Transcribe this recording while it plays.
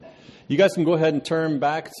You guys can go ahead and turn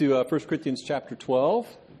back to 1 Corinthians chapter 12.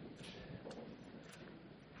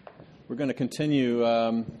 We're going to continue,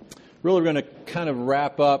 really we're going to kind of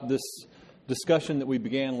wrap up this discussion that we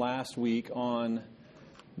began last week on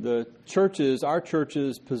our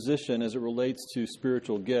church's position as it relates to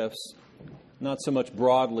spiritual gifts. Not so much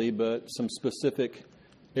broadly, but some specific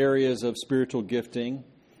areas of spiritual gifting.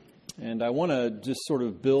 And I want to just sort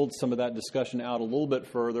of build some of that discussion out a little bit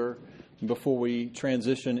further before we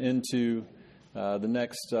transition into the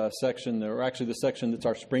next section, or actually the section that's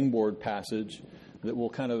our springboard passage that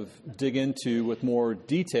we'll kind of dig into with more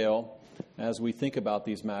detail as we think about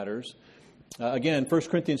these matters. Again, 1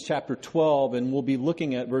 Corinthians chapter 12, and we'll be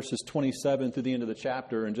looking at verses 27 through the end of the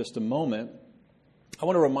chapter in just a moment. I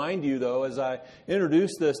want to remind you, though, as I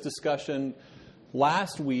introduced this discussion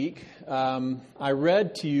last week, I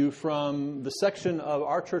read to you from the section of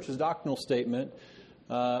our church's doctrinal statement.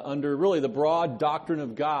 Under really the broad doctrine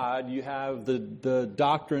of God, you have the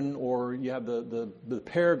doctrine, or you have the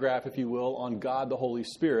paragraph, if you will, on God the Holy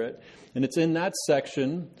Spirit. And it's in that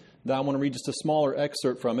section that I want to read just a smaller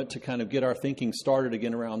excerpt from it to kind of get our thinking started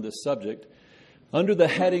again around this subject. Under the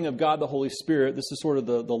heading of God the Holy Spirit, this is sort of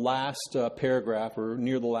the last paragraph, or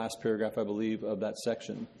near the last paragraph, I believe, of that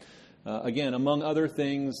section. Again, among other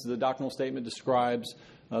things, the doctrinal statement describes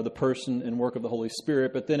the person and work of the Holy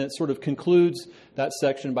Spirit, but then it sort of concludes that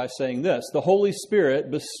section by saying this: the Holy Spirit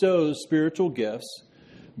bestows spiritual gifts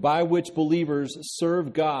by which believers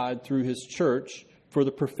serve God through His church for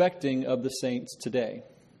the perfecting of the saints today.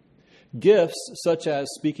 Gifts such as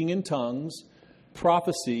speaking in tongues,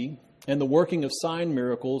 prophecy, and the working of sign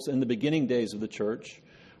miracles in the beginning days of the church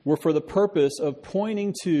were for the purpose of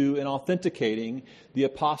pointing to and authenticating the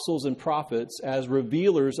apostles and prophets as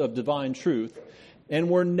revealers of divine truth, and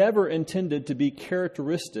were never intended to be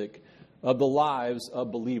characteristic of the lives of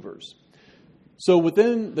believers. So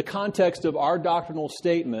within the context of our doctrinal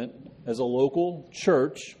statement as a local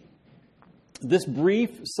church, this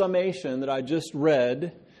brief summation that I just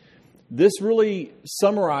read, this really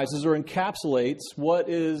summarizes or encapsulates what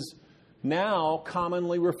is now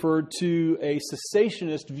commonly referred to a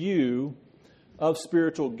cessationist view of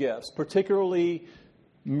spiritual gifts, particularly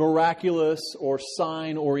miraculous or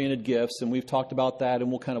sign-oriented gifts, and we've talked about that,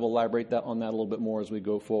 and we'll kind of elaborate on that a little bit more as we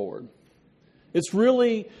go forward. It's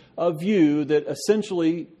really a view that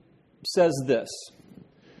essentially says this: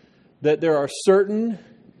 that there are certain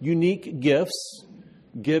unique gifts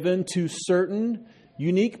given to certain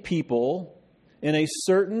unique people in a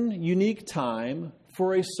certain unique time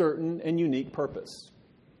for a certain and unique purpose.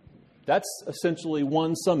 That's essentially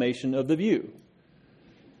one summation of the view.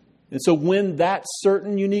 And so when that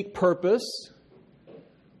certain unique purpose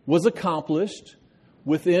was accomplished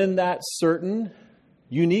within that certain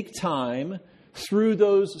unique time through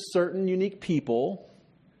those certain unique people,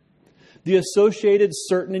 the associated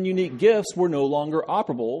certain and unique gifts were no longer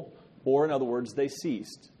operable, or in other words, they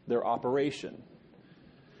ceased their operation.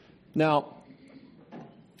 Now,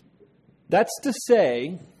 that's to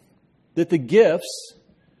say that the gifts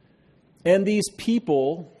and these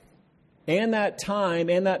people and that time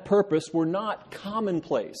and that purpose were not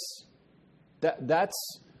commonplace. That's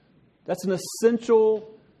an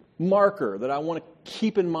essential marker that I want to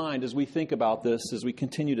keep in mind as we think about this, as we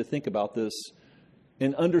continue to think about this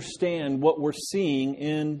and understand what we're seeing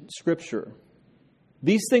in Scripture.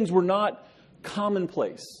 These things were not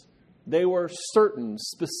commonplace. They were certain,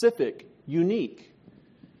 specific, unique.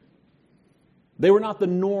 They were not the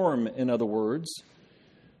norm, in other words.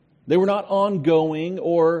 They were not ongoing,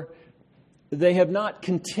 or they have not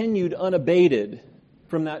continued unabated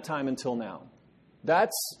from that time until now.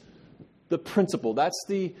 That's the principle. That's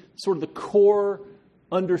the sort of the core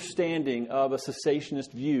understanding of a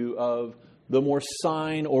cessationist view of the more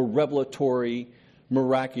sign or revelatory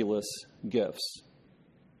miraculous gifts.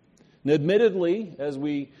 And admittedly, as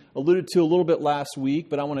we alluded to a little bit last week,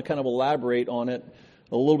 but I want to kind of elaborate on it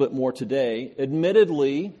a little bit more today,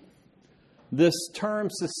 admittedly, this term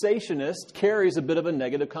cessationist carries a bit of a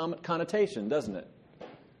negative connotation, doesn't it?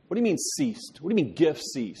 What do you mean ceased? What do you mean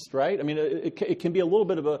gifts ceased, right? I mean, it can be a little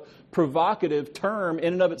bit of a provocative term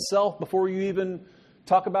in and of itself before you even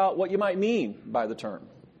talk about what you might mean by the term.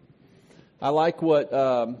 I like what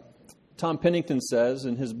Tom Pennington says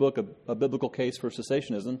in his book, A Biblical Case for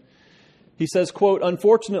Cessationism. He says, quote,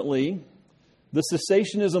 "Unfortunately, the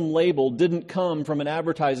cessationism label didn't come from an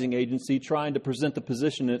advertising agency trying to present the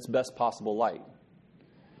position in its best possible light.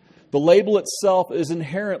 The label itself is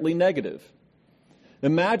inherently negative.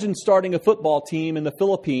 Imagine starting a football team in the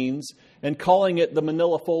Philippines and calling it the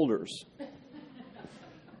Manila Folders.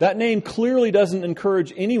 That name clearly doesn't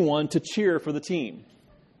encourage anyone to cheer for the team.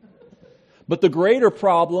 But the greater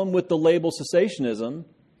problem with the label cessationism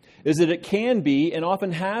is that it can be, and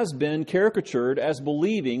often has been, caricatured as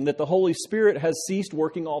believing that the Holy Spirit has ceased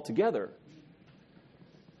working altogether.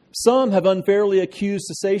 Some have unfairly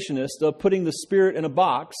accused cessationists of putting the Spirit in a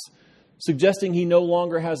box, suggesting he no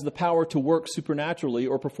longer has the power to work supernaturally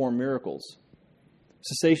or perform miracles.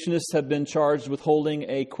 Cessationists have been charged with holding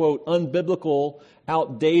a, quote, unbiblical,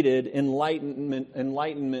 outdated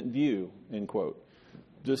enlightenment view, end quote.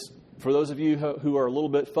 Just for those of you who are a little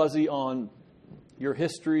bit fuzzy on your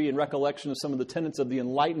history and recollection of some of the tenets of the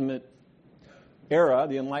Enlightenment era,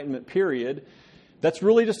 the Enlightenment period, that's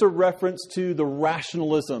really just a reference to the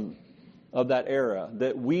rationalism of that era,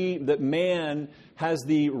 that man has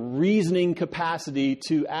the reasoning capacity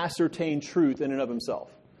to ascertain truth in and of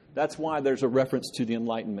himself. That's why there's a reference to the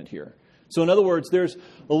Enlightenment here. So in other words, there's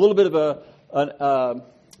a little bit of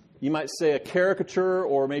you might say a caricature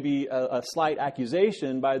or maybe a slight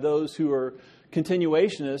accusation by those who are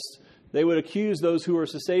continuationists. They would accuse those who are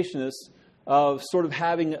cessationists of sort of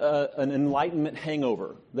having an Enlightenment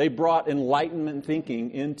hangover. They brought Enlightenment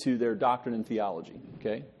thinking into their doctrine and theology.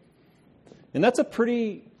 Okay? And that's I'll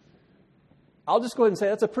just go ahead and say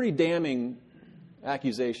that's a pretty damning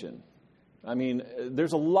accusation. I mean,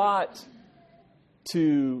 there's a lot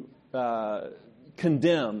to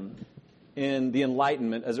condemn in the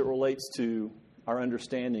Enlightenment as it relates to our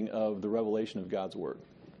understanding of the revelation of God's Word.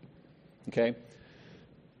 Okay?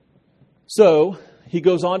 So, he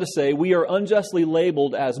goes on to say, we are unjustly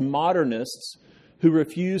labeled as modernists who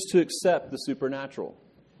refuse to accept the supernatural.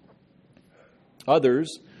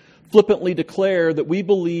 Others flippantly declare that we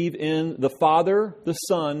believe in the Father, the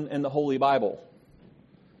Son, and the Holy Bible,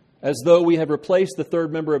 as though we have replaced the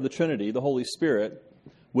third member of the Trinity, the Holy Spirit,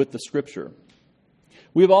 with the Scripture.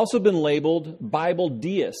 We have also been labeled Bible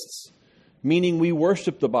deists, meaning we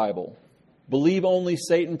worship the Bible, believe only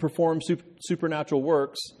Satan performs supernatural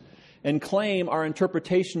works, and claim our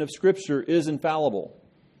interpretation of Scripture is infallible.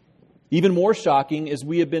 Even more shocking is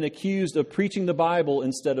we have been accused of preaching the Bible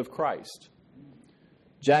instead of Christ.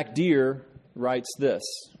 Jack Deere writes this,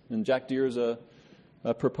 and Jack Deere is a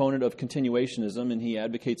proponent of continuationism, and he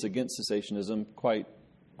advocates against cessationism quite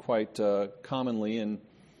commonly. And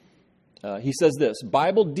he says this: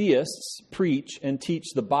 Bible deists preach and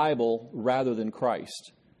teach the Bible rather than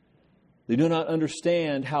Christ. They do not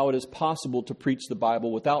understand how it is possible to preach the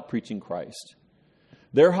Bible without preaching Christ.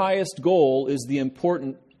 Their highest goal is the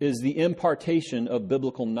impartation of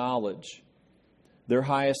biblical knowledge. Their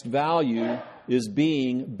highest value is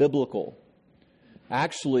being biblical.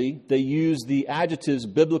 Actually, they use the adjectives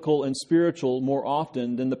biblical and spiritual more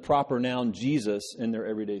often than the proper noun Jesus in their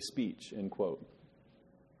everyday speech, end quote.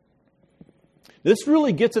 This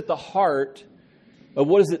really gets at the heart of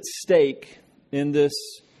what is at stake in this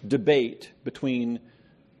debate between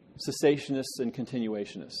cessationists and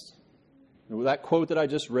continuationists. And with that quote that I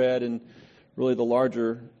just read, and really the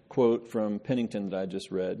larger quote from Pennington that I just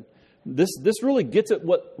read, this really gets at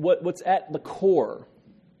what's at the core.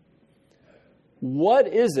 What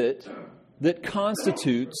is it that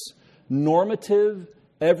constitutes normative,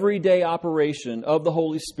 everyday operation of the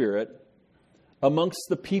Holy Spirit amongst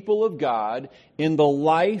the people of God in the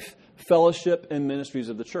life, fellowship, and ministries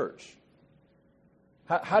of the church?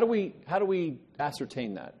 How do we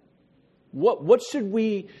ascertain that? What should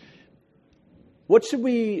we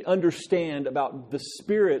understand about the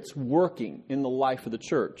Spirit's working in the life of the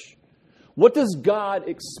church? What does God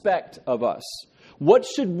expect of us? What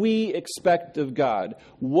should we expect of God?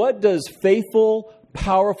 What does faithful,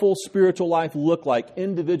 powerful spiritual life look like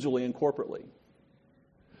individually and corporately?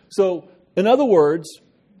 So, in other words,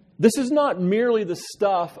 this is not merely the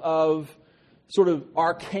stuff of sort of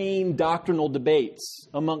arcane doctrinal debates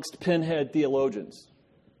amongst pinhead theologians.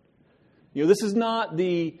 This is not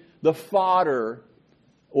the fodder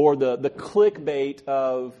or the clickbait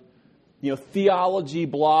of theology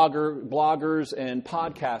bloggers and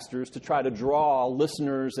podcasters to try to draw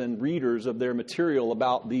listeners and readers of their material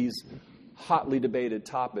about these hotly debated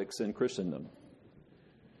topics in Christendom.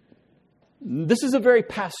 This is a very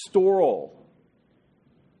pastoral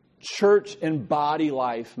church and body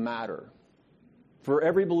life matter for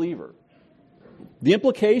every believer. The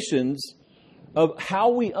implications of how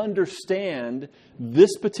we understand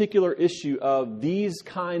this particular issue of these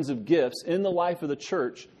kinds of gifts in the life of the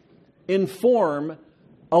church inform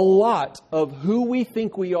a lot of who we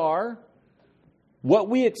think we are, what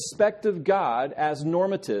we expect of God as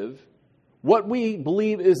normative, what we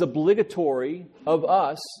believe is obligatory of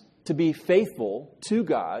us to be faithful to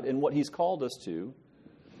God in what He's called us to,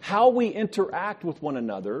 how we interact with one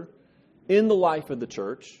another in the life of the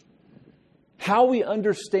church, how we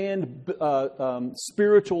understand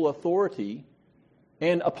spiritual authority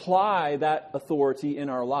and apply that authority in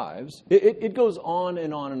our lives. It goes on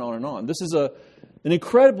and on and on and on. This is an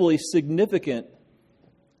incredibly significant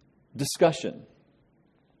discussion.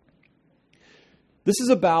 This is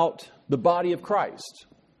about the body of Christ.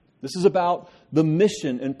 This is about the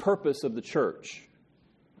mission and purpose of the church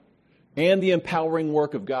and the empowering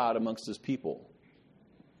work of God amongst His people.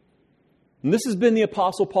 And this has been the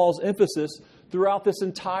Apostle Paul's emphasis throughout this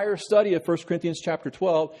entire study of 1 Corinthians chapter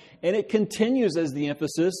 12, and it continues as the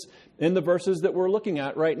emphasis in the verses that we're looking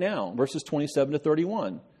at right now, verses 27 to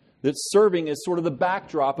 31. That's serving as sort of the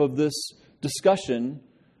backdrop of this discussion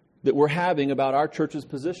that we're having about our church's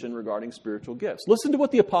position regarding spiritual gifts. Listen to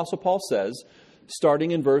what the Apostle Paul says,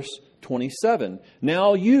 starting in verse 27.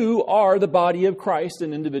 Now you are the body of Christ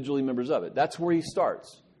and individually members of it. That's where he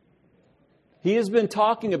starts. He has been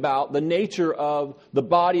talking about the nature of the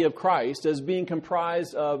body of Christ as being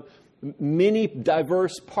comprised of many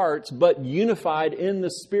diverse parts, but unified in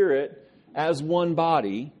the Spirit as one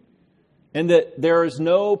body, and that there is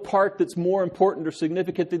no part that's more important or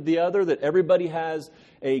significant than the other, that everybody has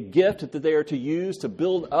a gift that they are to use to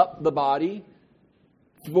build up the body,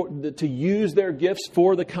 to use their gifts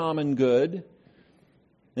for the common good.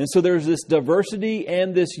 And so there's this diversity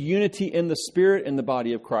and this unity in the Spirit in the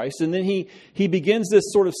body of Christ. And then he begins this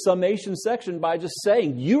sort of summation section by just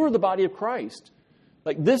saying, you are the body of Christ.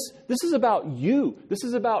 Like this is about you. This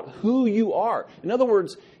is about who you are. In other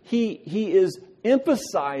words, he is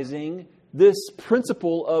emphasizing this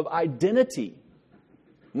principle of identity.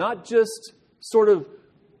 Not just sort of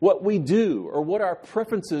what we do or what our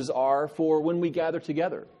preferences are for when we gather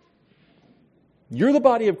together. You're the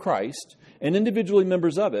body of Christ and individually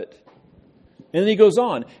members of it. And then he goes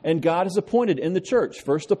on, and God has appointed in the church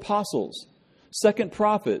first apostles, second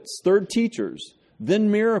prophets, third teachers, then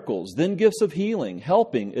miracles, then gifts of healing,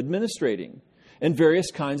 helping, administrating, and various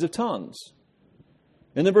kinds of tongues.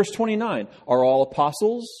 And then verse 29, are all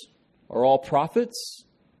apostles? Are all prophets?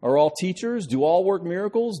 Are all teachers? Do all work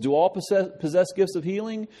miracles? Do all possess gifts of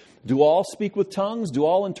healing? Do all speak with tongues? Do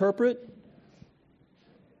all interpret?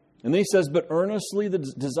 And then he says, but earnestly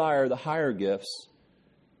desire the higher gifts,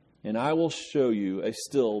 and I will show you a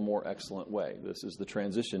still more excellent way. This is the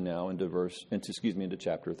transition now into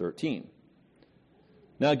chapter 13.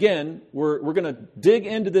 Now again, we're going to dig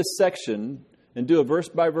into this section and do a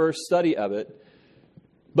verse-by-verse study of it.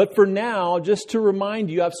 But for now, just to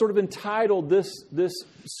remind you, I've sort of entitled this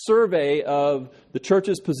survey of the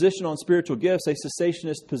church's position on spiritual gifts, a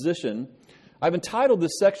cessationist position. I've entitled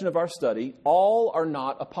this section of our study, All Are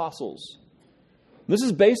Not Apostles. This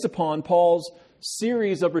is based upon Paul's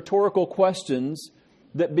series of rhetorical questions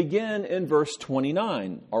that begin in verse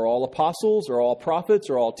 29. Are all apostles? Are all prophets?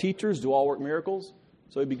 Are all teachers? Do all work miracles?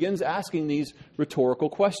 So he begins asking these rhetorical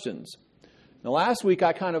questions. Now last week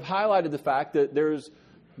I kind of highlighted the fact that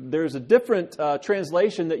there's a different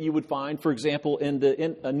translation that you would find, for example, in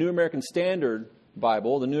a New American Standard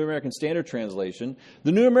Bible, the New American Standard Translation.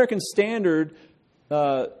 The New American Standard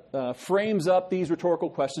frames up these rhetorical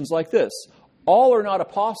questions like this. All are not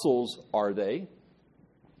apostles, are they?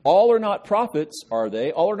 All are not prophets, are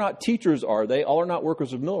they? All are not teachers, are they? All are not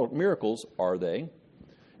workers of miracles, are they?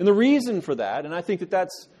 And the reason for that, and I think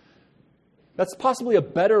that's possibly a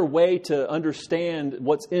better way to understand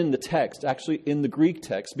what's in the text, actually in the Greek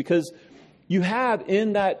text, because you have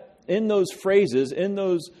in those phrases, in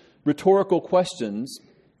those rhetorical questions,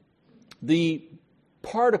 the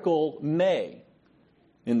particle may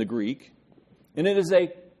in the Greek, and it is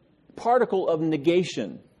a particle of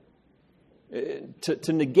negation,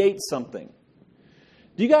 to negate something.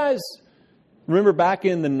 Do you guys remember back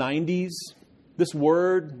in the 90s, this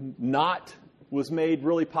word, not, was made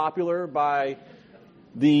really popular by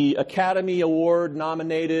the Academy Award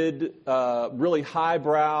nominated, really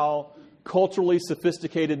highbrow, culturally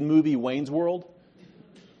sophisticated movie Wayne's World?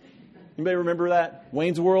 Anybody remember that?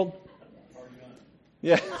 Wayne's World?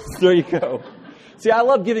 Yeah, there you go. See, I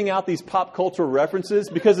love giving out these pop cultural references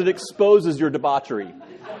because it exposes your debauchery.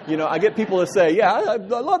 You know, I get people to say, yeah, I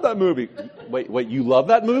love that movie. Wait, you love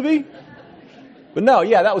that movie? But no,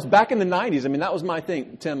 yeah, that was back in the 90s. I mean, that was my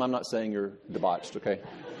thing. Tim, I'm not saying you're debauched, okay?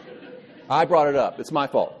 I brought it up. It's my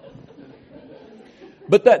fault.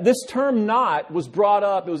 But this term not was brought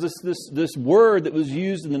up. It was this word that was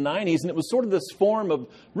used in the 90s, and it was sort of this form of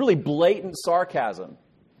really blatant sarcasm.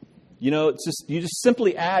 You know, you just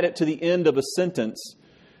simply add it to the end of a sentence.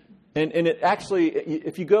 And it actually,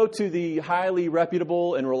 if you go to the highly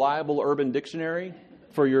reputable and reliable Urban Dictionary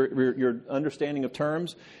for your understanding of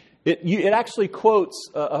terms, it actually quotes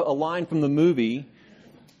a line from the movie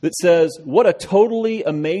that says, what a totally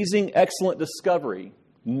amazing, excellent discovery.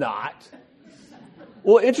 Not.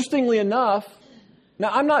 Well, interestingly enough, now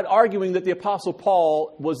I'm not arguing that the Apostle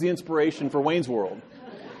Paul was the inspiration for Wayne's World.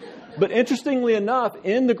 But interestingly enough,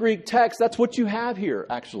 in the Greek text, that's what you have here,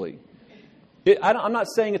 actually. I'm not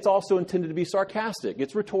saying it's also intended to be sarcastic.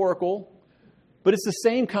 It's rhetorical, but it's the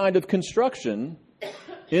same kind of construction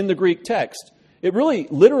in the Greek text. It really,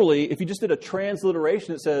 literally, if you just did a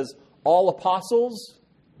transliteration, it says, all apostles,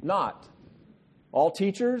 not. All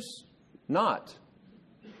teachers, not.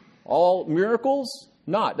 All miracles,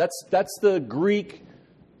 not. That's the Greek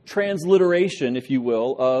transliteration, if you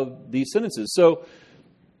will, of these sentences.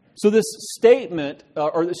 So this statement,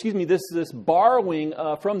 this borrowing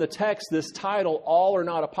from the text, this title, all are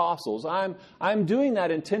not apostles, I'm doing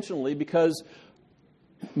that intentionally because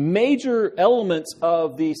major elements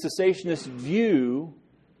of the cessationist view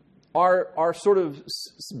are sort of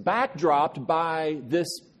backdropped by this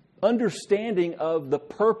understanding of the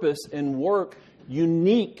purpose and work,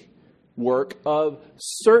 unique work of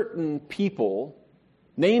certain people,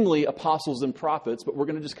 namely apostles and prophets, but we're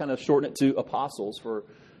going to just kind of shorten it to apostles for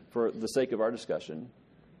the sake of our discussion,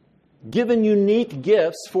 given unique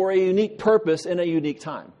gifts for a unique purpose in a unique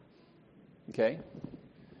time. Okay?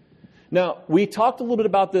 Now, we talked a little bit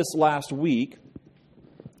about this last week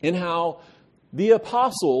in how the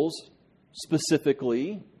apostles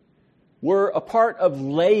specifically were a part of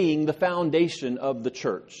laying the foundation of the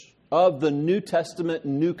church, of the New Testament,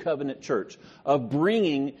 New Covenant church, of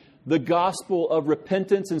bringing the gospel of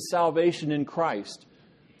repentance and salvation in Christ.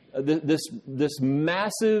 This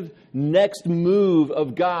massive next move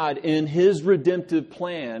of God in His redemptive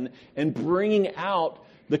plan and bringing out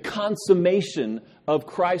the consummation of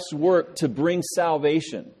Christ's work to bring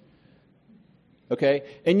salvation. Okay?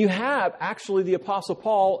 And you have actually the Apostle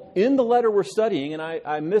Paul in the letter we're studying, and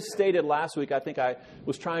I misstated last week. I think I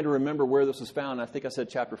was trying to remember where this was found. I think I said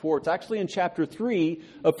chapter 4. It's actually in chapter 3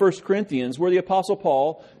 of 1 Corinthians where the Apostle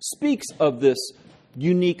Paul speaks of this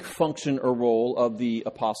unique function or role of the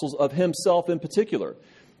apostles, of himself in particular.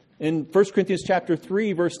 In 1 Corinthians chapter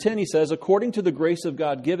 3, verse 10, he says, according to the grace of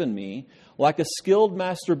God given me, like a skilled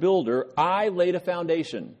master builder, I laid a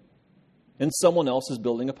foundation, and someone else is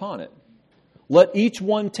building upon it. Let each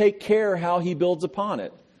one take care how he builds upon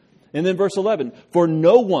it. And then verse 11, for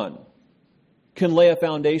no one can lay a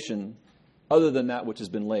foundation other than that which has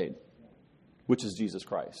been laid, which is Jesus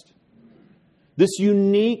Christ. This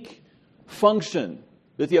unique function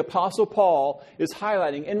that the Apostle Paul is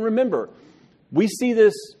highlighting. And remember, we see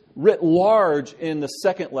this writ large in the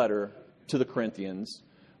second letter to the Corinthians,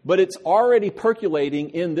 but it's already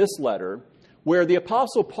percolating in this letter where the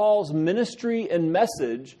Apostle Paul's ministry and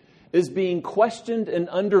message is being questioned and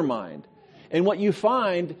undermined. And what you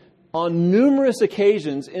find on numerous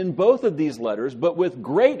occasions in both of these letters, but with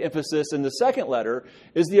great emphasis in the second letter,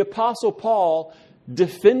 is the Apostle Paul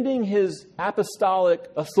defending his apostolic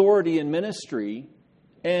authority and ministry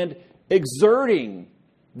and exerting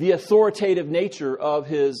the authoritative nature of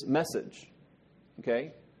his message.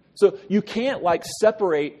 Okay? So you can't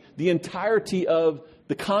separate the entirety of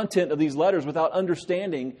the content of these letters without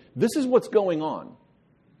understanding this is what's going on.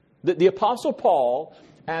 The Apostle Paul,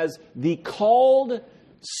 as the called,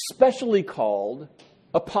 specially called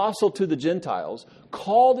apostle to the Gentiles,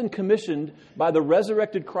 called and commissioned by the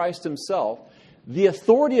resurrected Christ himself, the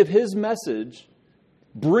authority of his message,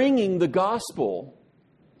 bringing the gospel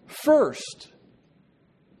first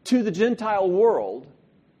to the Gentile world,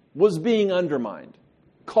 was being undermined,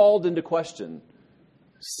 called into question,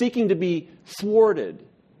 seeking to be thwarted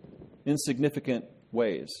in significant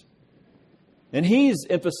ways. And he's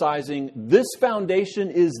emphasizing this foundation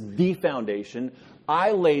is the foundation.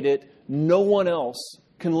 I laid it. No one else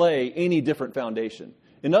can lay any different foundation.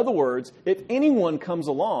 In other words, if anyone comes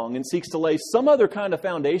along and seeks to lay some other kind of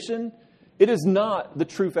foundation, it is not the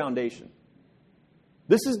true foundation.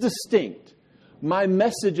 This is distinct. My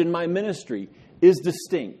message and my ministry is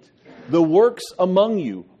distinct. The works among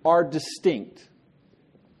you are distinct.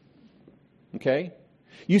 Okay?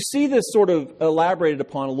 You see this sort of elaborated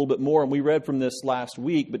upon a little bit more, and we read from this last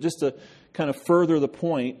week, but just to kind of further the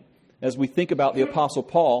point, as we think about the Apostle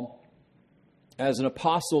Paul as an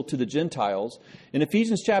apostle to the Gentiles, in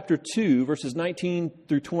Ephesians chapter 2, verses 19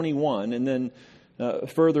 through 21, and then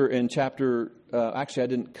further in chapter... actually, I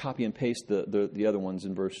didn't copy and paste the other ones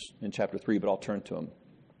in chapter 3, but I'll turn to them.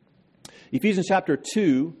 Ephesians chapter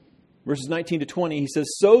 2, verses 19 to 20, he says,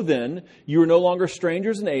 so then, you are no longer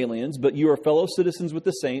strangers and aliens, but you are fellow citizens with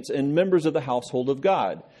the saints and members of the household of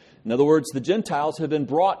God. In other words, the Gentiles have been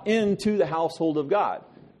brought into the household of God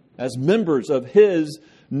as members of His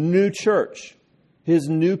new church, His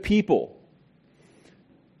new people.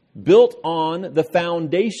 built on the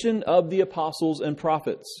foundation of the apostles and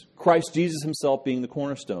prophets, Christ Jesus himself being the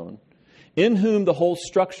cornerstone, in whom the whole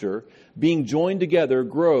structure, being joined together,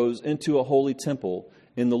 grows into a holy temple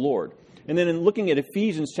in the Lord. And then in looking at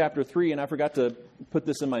Ephesians chapter 3, and I forgot to put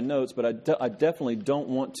this in my notes, but I definitely don't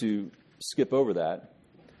want to skip over that.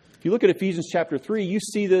 If you look at Ephesians chapter 3, you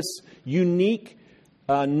see this unique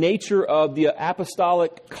nature of the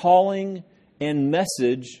apostolic calling and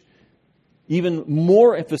message even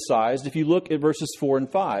more emphasized if you look at verses 4 and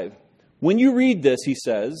 5. When you read this, he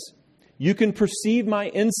says, you can perceive my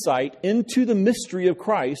insight into the mystery of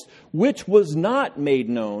Christ, which was not made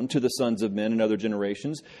known to the sons of men in other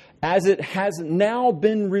generations, as it has now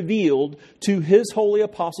been revealed to his holy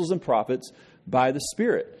apostles and prophets by the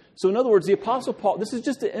Spirit. So in other words, the Apostle Paul, this is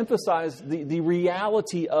just to emphasize the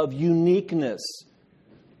reality of uniqueness,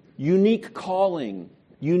 unique calling,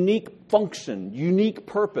 unique function, unique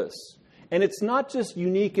purpose. And it's not just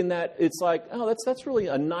unique in that it's like, oh, that's really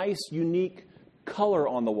a nice, unique color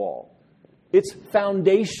on the wall. It's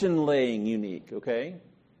foundation laying unique, okay?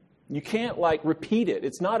 You can't repeat it.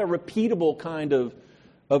 It's not a repeatable kind of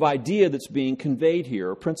idea that's being conveyed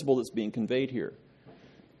here, or principle that's being conveyed here.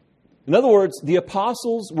 In other words, the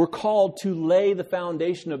apostles were called to lay the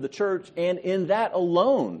foundation of the church, and in that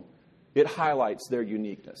alone, it highlights their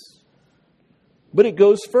uniqueness. But it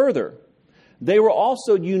goes further. They were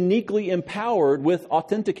also uniquely empowered with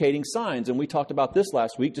authenticating signs. And we talked about this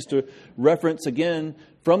last week, just to reference again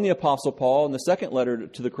from the Apostle Paul in the second letter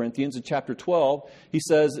to the Corinthians in chapter 12. He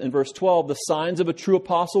says in verse 12, the signs of a true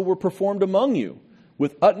apostle were performed among you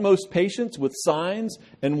with utmost patience, with signs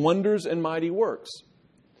and wonders and mighty works.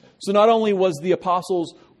 So not only was the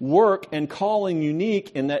apostles' work and calling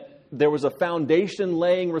unique in that there was a foundation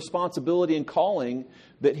laying responsibility and calling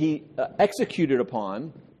that he executed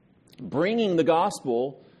upon, bringing the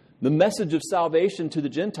gospel, the message of salvation to the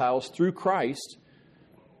Gentiles through Christ,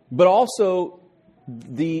 but also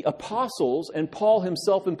the apostles, and Paul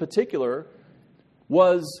himself in particular,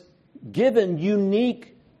 was given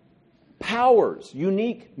unique powers,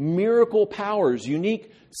 unique miracle powers,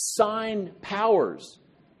 unique sign powers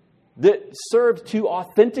that served to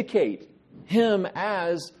authenticate him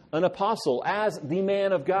as an apostle, as the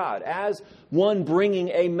man of God, as one bringing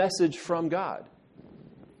a message from God.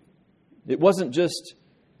 It wasn't just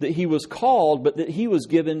that he was called, but that he was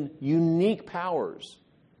given unique powers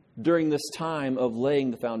during this time of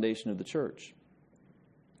laying the foundation of the church.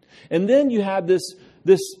 And then you have this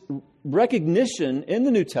recognition in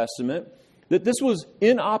the New Testament that this was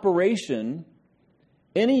in operation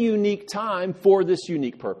in a unique time for this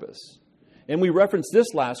unique purpose. And we referenced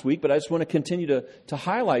this last week, but I just want to continue to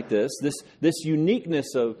highlight this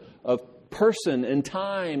uniqueness of person and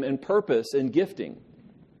time and purpose and gifting.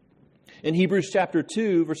 In Hebrews chapter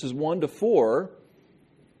 2, verses 1 to 4,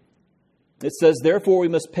 it says, therefore we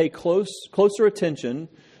must pay closer attention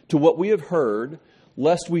to what we have heard,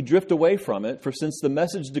 lest we drift away from it. For since the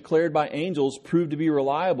message declared by angels proved to be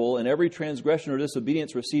reliable, and every transgression or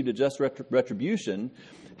disobedience received a just retribution,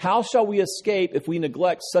 how shall we escape if we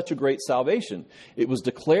neglect such a great salvation? It was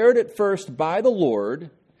declared at first by the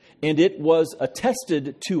Lord, and it was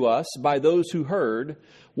attested to us by those who heard,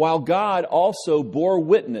 while God also bore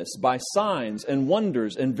witness by signs and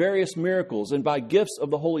wonders and various miracles and by gifts of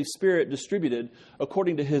the Holy Spirit distributed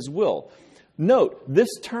according to his will. Note, this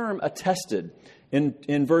term attested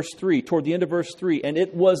in verse 3, toward the end of verse 3, and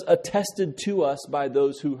it was attested to us by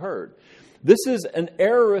those who heard. This is an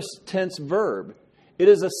aorist tense verb. It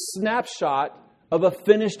is a snapshot of a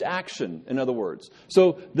finished action, in other words.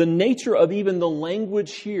 So the nature of even the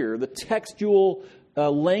language here, the textual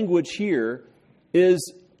language here,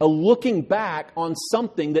 is a looking back on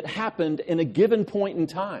something that happened in a given point in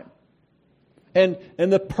time. And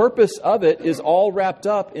the purpose of it is all wrapped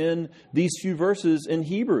up in these few verses in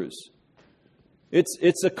Hebrews.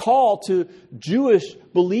 It's a call to Jewish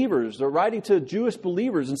believers. They're writing to Jewish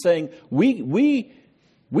believers and saying, we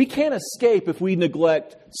can't escape if we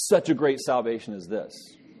neglect such a great salvation as this.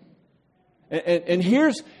 And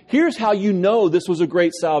here's how you know this was a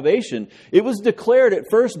great salvation. It was declared at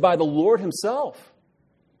first by the Lord himself.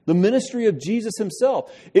 The ministry of Jesus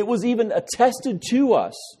himself. It was even attested to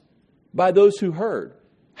us by those who heard.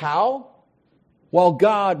 How? While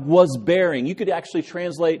God was bearing. You could actually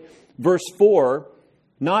translate verse 4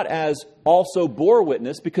 not as also bore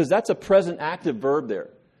witness, because that's a present active verb there.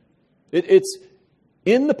 It's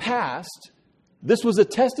in the past, this was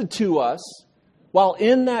attested to us, while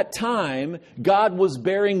in that time, God was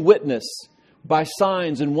bearing witness by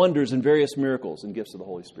signs and wonders and various miracles and gifts of the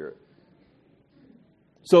Holy Spirit.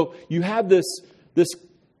 So you have this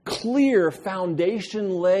clear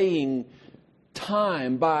foundation-laying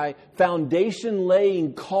time by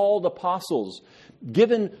foundation-laying called apostles,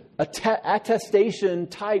 given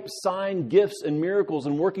attestation-type sign gifts and miracles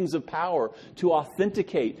and workings of power to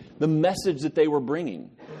authenticate the message that they were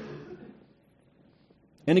bringing.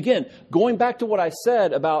 And again, going back to what I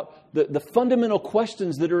said about the fundamental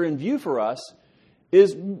questions that are in view for us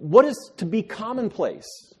is, what is to be commonplace?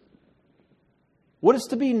 What is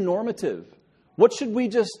to be normative? What should we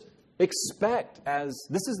just expect as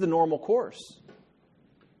this is the normal course?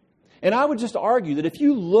 And I would just argue that if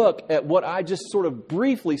you look at what I just sort of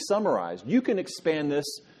briefly summarized, you can expand this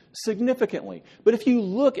significantly. But if you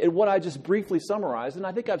look at what I just briefly summarized, and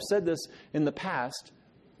I think I've said this in the past,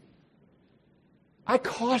 I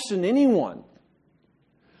caution anyone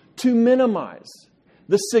to minimize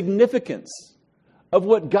the significance of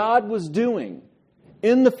what God was doing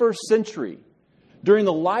in the first century during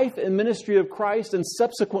the life and ministry of Christ, and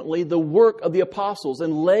subsequently the work of the apostles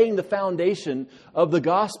and laying the foundation of the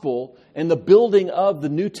gospel and the building of the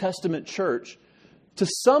New Testament church, to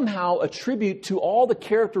somehow attribute to all the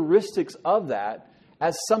characteristics of that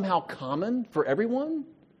as somehow common for everyone,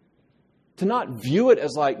 to not view it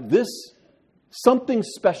as like this, something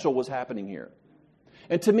special was happening here.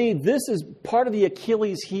 And to me, this is part of the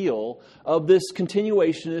Achilles heel of this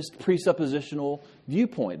continuationist presuppositional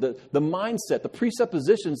viewpoint, the mindset, the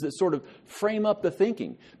presuppositions that sort of frame up the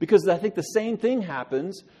thinking. Because I think the same thing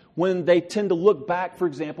happens when they tend to look back, for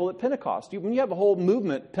example, at Pentecost. When you have a whole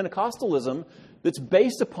movement, Pentecostalism, that's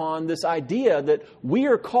based upon this idea that we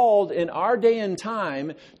are called in our day and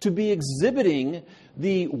time to be exhibiting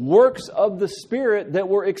the works of the Spirit that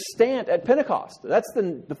were extant at Pentecost. That's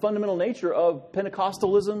the fundamental nature of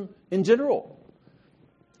Pentecostalism in general.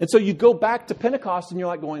 And so you go back to Pentecost and you're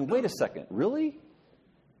like going, wait a second, really?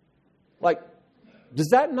 Like, does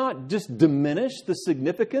that not just diminish the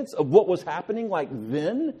significance of what was happening like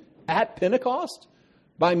then at Pentecost?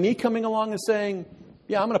 By me coming along and saying,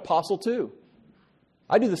 yeah, I'm an apostle too.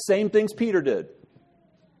 I do the same things Peter did.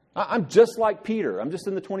 I'm just like Peter. I'm just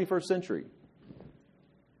in the 21st century.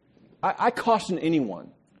 I caution anyone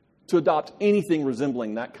to adopt anything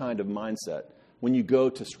resembling that kind of mindset when you go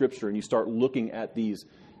to Scripture and you start looking at these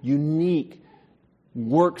unique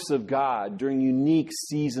works of God during unique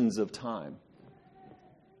seasons of time.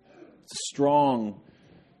 It's a strong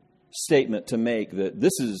statement to make that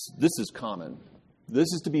this is common.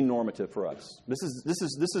 This is to be normative for us. This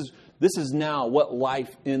is now what life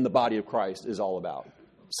in the body of Christ is all about.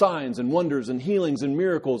 Signs and wonders and healings and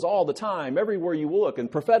miracles all the time, everywhere you look, and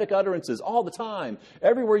prophetic utterances all the time,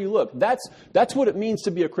 everywhere you look. That's what it means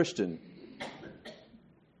to be a Christian.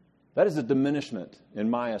 That is a diminishment, in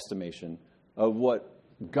my estimation, of what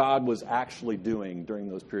God was actually doing during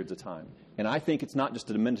those periods of time. And I think it's not just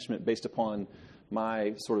a diminishment based upon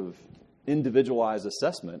my sort of individualized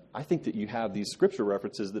assessment. I think that you have these scripture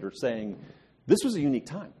references that are saying this was a unique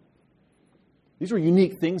time. These were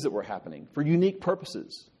unique things that were happening for unique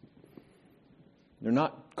purposes. They're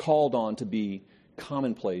not called on to be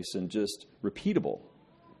commonplace and just repeatable.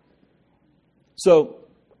 So,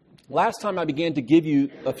 last time I began to give you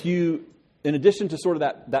a few, in addition to sort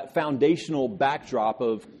of that foundational backdrop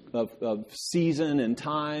of season and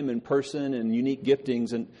time and person and unique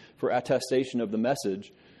giftings and for attestation of the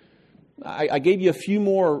message, I gave you a few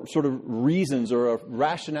more sort of reasons or a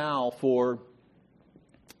rationale for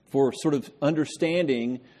sort of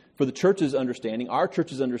understanding, for the church's understanding, our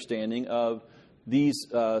church's understanding of these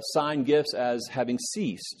sign gifts as having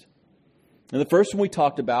ceased. And the first one we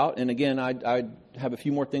talked about, and again, I have a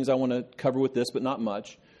few more things I want to cover with this, but not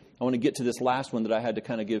much. I want to get to this last one that I had to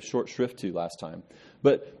kind of give short shrift to last time.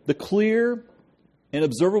 But the clear and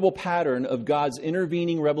observable pattern of God's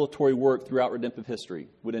intervening revelatory work throughout redemptive history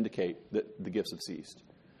would indicate that the gifts have ceased.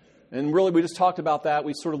 And really, we just talked about that.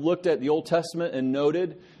 We sort of looked at the Old Testament and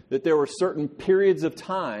noted that there were certain periods of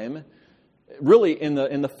time, really in the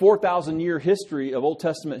 4,000-year history of Old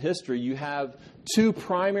Testament history, you have two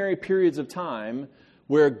primary periods of time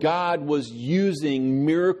where God was using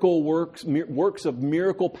miracle works of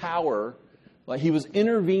miracle power. Like He was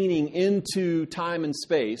intervening into time and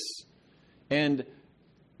space and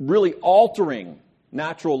really altering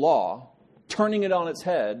natural law, turning it on its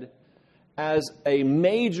head as a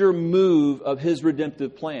major move of His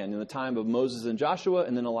redemptive plan in the time of Moses and Joshua,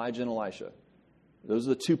 and then Elijah and Elisha. Those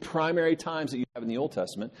are the two primary times that you have in the Old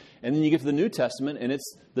Testament. And then you get to the New Testament, and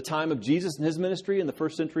it's the time of Jesus and His ministry and the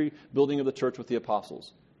first century building of the church with the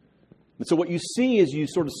apostles. And so what you see as you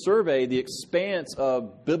sort of survey the expanse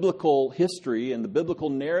of biblical history and the biblical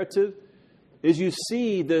narrative is you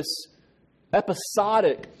see this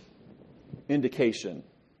episodic indication,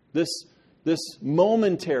 this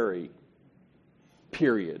momentary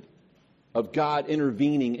period of God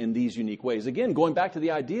intervening in these unique ways. Again, going back to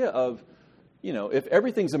the idea of, if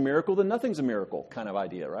everything's a miracle, then nothing's a miracle kind of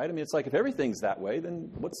idea, right? I mean, it's like if everything's that way,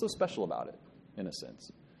 then what's so special about it, in a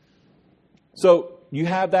sense? So you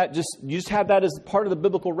have that you just have that as part of the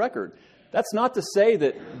biblical record. That's not to say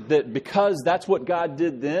that because that's what God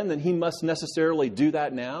did then He must necessarily do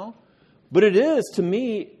that now. But it is, to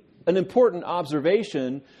me, an important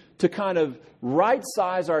observation to kind of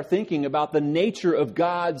right-size our thinking about the nature of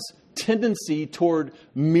God's tendency toward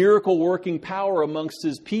miracle-working power amongst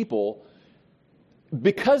His people.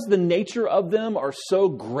 Because the nature of them are so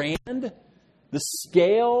grand, the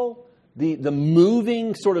scale, the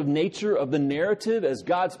moving sort of nature of the narrative as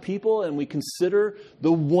God's people, and we consider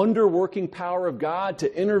the wonder-working power of God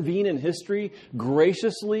to intervene in history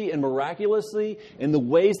graciously and miraculously in the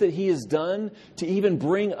ways that He has done to even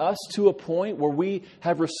bring us to a point where we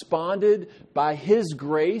have responded by His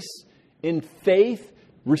grace in faith,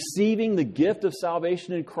 receiving the gift of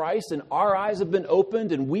salvation in Christ, and our eyes have been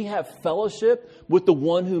opened and we have fellowship with the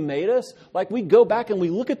one who made us. Like, we go back and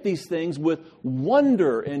we look at these things with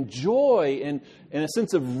wonder and joy and a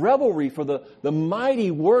sense of revelry for the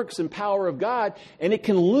mighty works and power of God, and it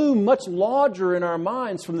can loom much larger in our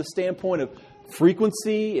minds from the standpoint of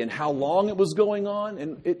frequency and how long it was going on,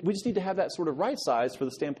 and we just need to have that sort of right size for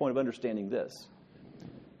the standpoint of understanding this.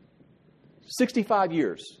 65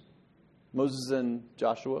 years. Moses and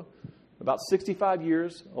Joshua, about 65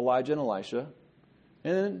 years, Elijah and Elisha,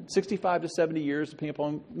 and then 65 to 70 years, depending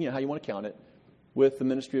upon how you want to count it, with the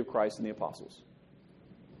ministry of Christ and the apostles.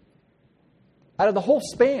 Out of the whole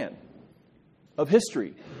span of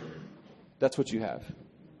history, that's what you have.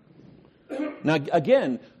 Now,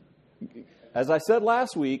 again, as I said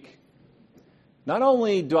last week, not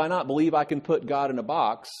only do I not believe I can put God in a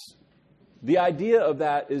box, the idea of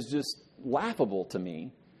that is just laughable to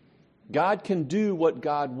me. God can do what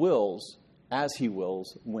God wills, as He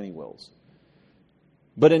wills, when He wills.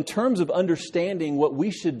 But in terms of understanding what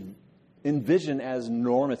we should envision as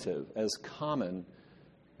normative, as common,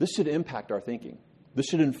 this should impact our thinking. This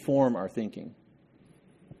should inform our thinking.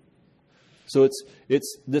 So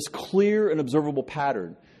it's this clear and observable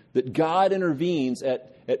pattern that God intervenes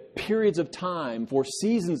at periods of time, for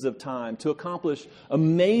seasons of time, to accomplish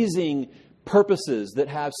amazing purposes that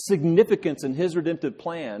have significance in His redemptive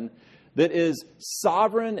plan, that is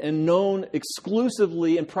sovereign and known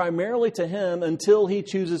exclusively and primarily to Him until He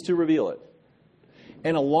chooses to reveal it.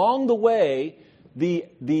 And along the way,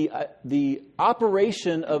 the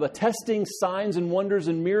operation of attesting signs and wonders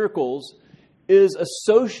and miracles is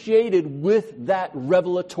associated with that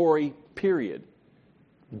revelatory period.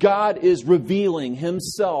 God is revealing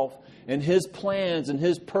Himself and His plans and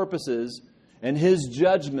His purposes and His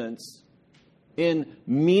judgments in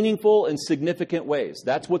meaningful and significant ways.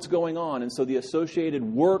 That's what's going on. And so the associated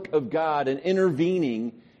work of God and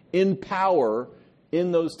intervening in power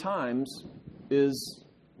in those times is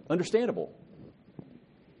understandable.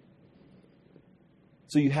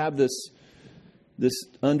 So you have this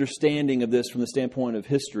understanding of this from the standpoint of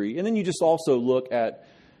history. And then you just also look at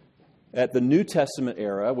the New Testament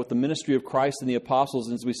era with the ministry of Christ and the apostles.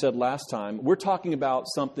 And as we said last time, we're talking about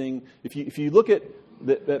something, if you look at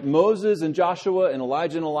that Moses and Joshua and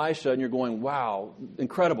Elijah and Elisha, and you're going, wow,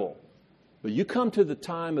 incredible. But you come to the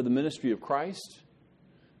time of the ministry of Christ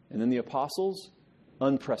and then the apostles,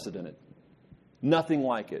 unprecedented. Nothing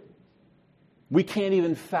like it. We can't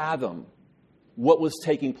even fathom what was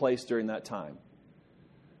taking place during that time.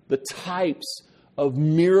 The types of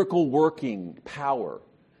miracle-working power,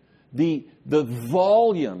 the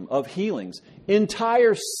volume of healings,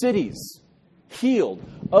 entire cities healed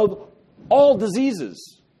of all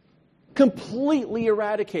diseases, completely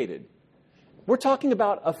eradicated. We're talking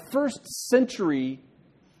about a first century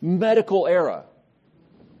medical era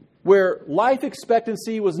where life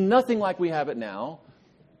expectancy was nothing like we have it now.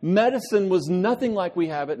 Medicine was nothing like we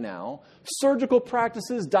have it now. Surgical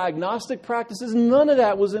practices, diagnostic practices, none of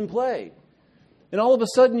that was in play. And all of a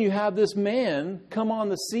sudden you have this man come on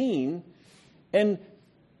the scene and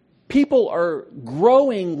people are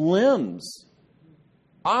growing limbs.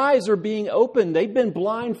 Eyes are being opened. They've been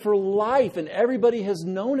blind for life, and everybody has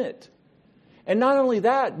known it. And not only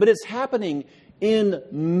that, but it's happening in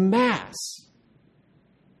mass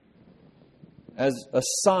as a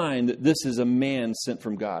sign that this is a man sent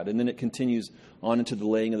from God. And then it continues on into the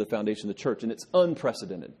laying of the foundation of the church, and it's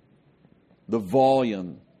unprecedented. The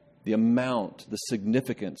volume, the amount, the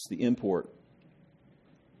significance, the import.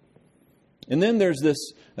 And then there's this,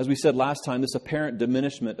 as we said last time, this apparent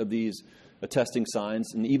diminishment of these attesting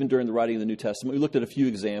signs, and even during the writing of the New Testament, we looked at a few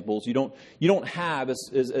examples. You don't have, as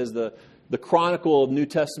the chronicle of New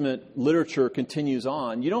Testament literature continues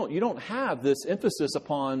on, you don't have this emphasis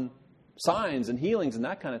upon signs and healings and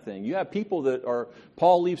that kind of thing. You have people that are,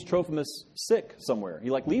 Paul leaves Trophimus sick somewhere. He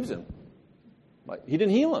leaves him. He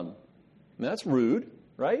didn't heal him. I mean, that's rude,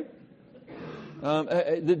 right?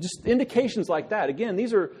 Just indications like that. Again,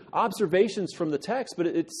 these are observations from the text, but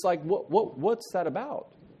it's like, what's that about?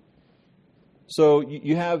 So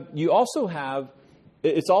you also have,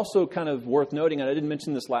 it's also kind of worth noting, and I didn't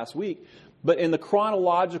mention this last week, but in the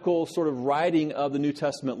chronological sort of writing of the New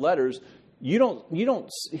Testament letters, you don't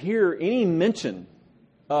hear any mention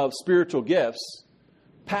of spiritual gifts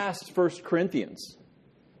past 1 Corinthians.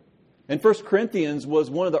 And 1 Corinthians was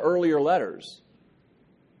one of the earlier letters.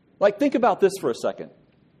 Think about this for a second.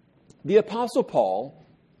 The Apostle Paul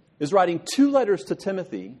is writing 2 letters to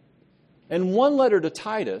Timothy and 1 letter to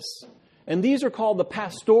Titus, and these are called the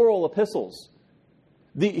pastoral epistles.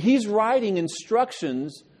 He's writing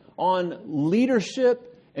instructions on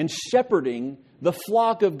leadership and shepherding the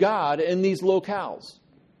flock of God in these locales.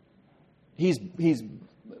 He's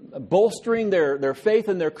bolstering their faith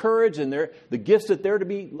and their courage and the gifts that they're to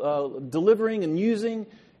be delivering and using.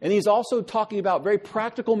 And he's also talking about very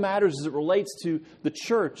practical matters as it relates to the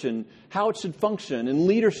church and how it should function and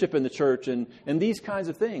leadership in the church and these kinds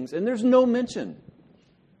of things. And there's no mention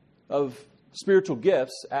of spiritual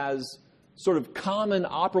gifts as sort of common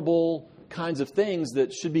operable kinds of things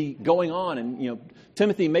that should be going on. And,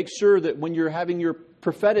 Timothy, make sure that when you're having your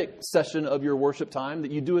prophetic session of your worship time,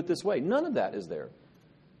 that you do it this way. None of that is there.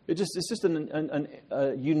 It's just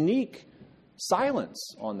a unique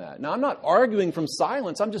silence on that. Now, I'm not arguing from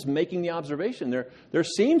silence. I'm just making the observation. There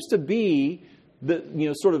seems to be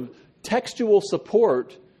the sort of textual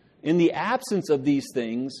support in the absence of these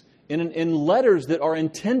things in letters that are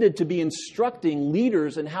intended to be instructing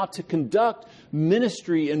leaders in how to conduct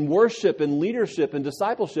ministry and worship and leadership and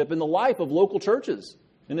discipleship in the life of local churches.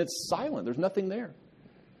 And it's silent. There's nothing there.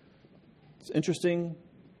 It's interesting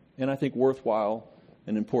and I think worthwhile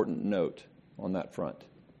and important note on that front.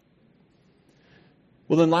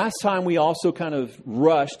 Well, then last time we also kind of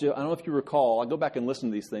rushed. I don't know if you recall. I go back and listen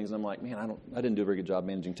to these things and I'm like, man, I didn't do a very good job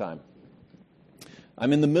managing time.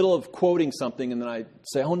 I'm in the middle of quoting something, and then I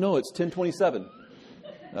say, oh, no, it's 10:27.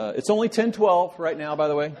 It's only 10:12 right now, by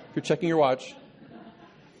the way, if you're checking your watch.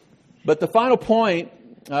 But the final point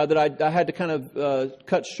that I had to kind of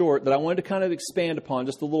cut short, that I wanted to kind of expand upon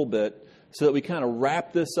just a little bit, so that we kind of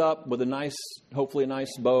wrap this up with hopefully a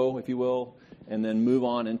nice bow, if you will, and then move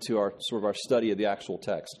on into our study of the actual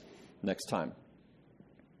text next time.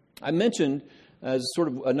 I mentioned, as sort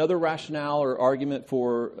of another rationale or argument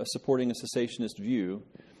for supporting a cessationist view,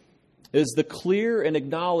 is the clear and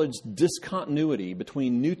acknowledged discontinuity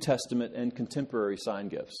between New Testament and contemporary sign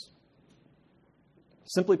gifts.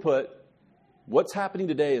 Simply put, what's happening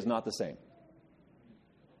today is not the same.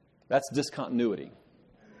 That's discontinuity.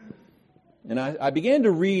 And I began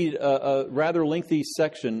to read a rather lengthy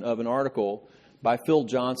section of an article by Phil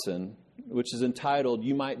Johnson, which is entitled,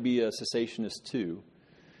 "You Might Be a Cessationist Too."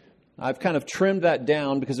 I've kind of trimmed that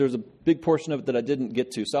down because there's a big portion of it that I didn't get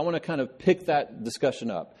to. So I want to kind of pick that discussion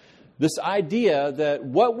up. This idea that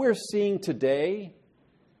what we're seeing today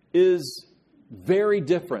is very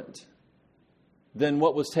different than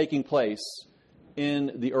what was taking place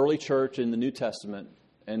in the early church in the New Testament,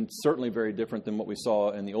 and certainly very different than what we saw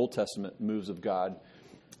in the Old Testament moves of God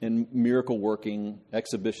in miracle-working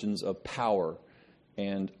exhibitions of power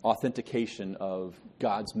and authentication of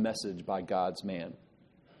God's message by God's man.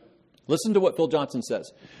 Listen to what Phil Johnson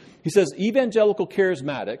says. He says, evangelical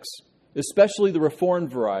charismatics, especially the Reformed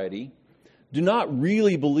variety, do not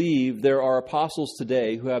really believe there are apostles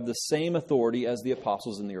today who have the same authority as the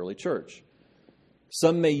apostles in the early church.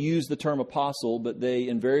 Some may use the term apostle, but they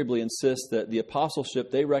invariably insist that the apostleship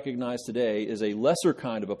they recognize today is a lesser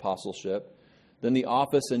kind of apostleship than the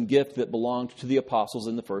office and gift that belonged to the apostles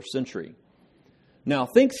in the first century. Now,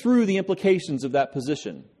 think through the implications of that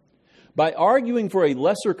position. By arguing for a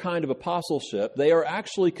lesser kind of apostleship, they are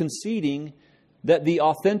actually conceding that the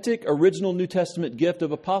authentic, original New Testament gift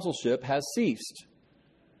of apostleship has ceased.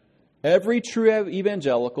 Every true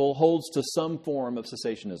evangelical holds to some form of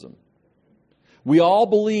cessationism. We all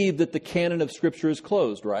believe that the canon of Scripture is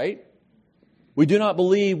closed, right? We do not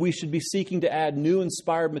believe we should be seeking to add new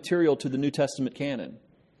inspired material to the New Testament canon.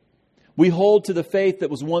 We hold to the faith that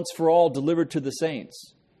was once for all delivered to the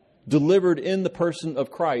saints, delivered in the person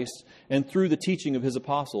of Christ and through the teaching of His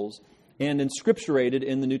apostles, and inscripturated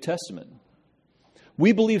in the New Testament.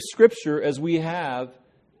 We believe Scripture as we have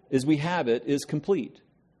it is complete.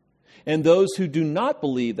 And those who do not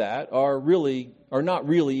believe that are not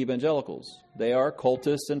really evangelicals. They are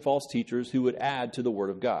cultists and false teachers who would add to the Word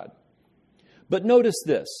of God. But notice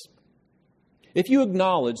this. If you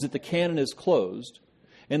acknowledge that the canon is closed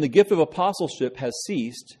and the gift of apostleship has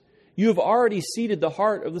ceased, you have already seeded the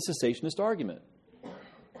heart of the cessationist argument.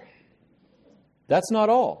 That's not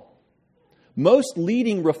all. Most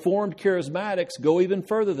leading Reformed charismatics go even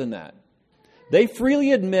further than that. They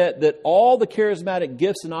freely admit that all the charismatic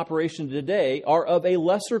gifts in operation today are of a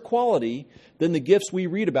lesser quality than the gifts we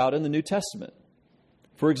read about in the New Testament.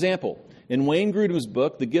 For example, in Wayne Grudem's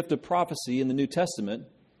book, The Gift of Prophecy in the New Testament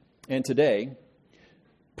and Today,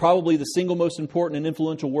 probably the single most important and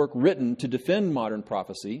influential work written to defend modern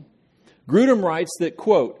prophecy, Grudem writes that,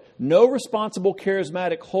 quote, "No responsible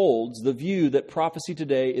charismatic holds the view that prophecy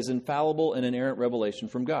today is infallible and inerrant revelation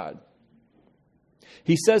from God."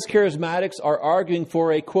 He says charismatics are arguing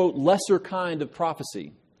for a, quote, lesser kind of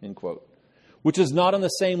prophecy, end quote, which is not on the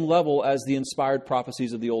same level as the inspired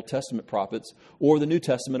prophecies of the Old Testament prophets or the New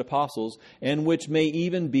Testament apostles, and which may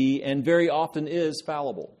even be, and very often is,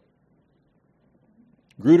 fallible.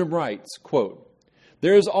 Grudem writes, quote,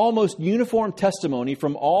 "There is almost uniform testimony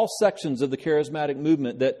from all sections of the charismatic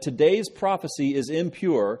movement that today's prophecy is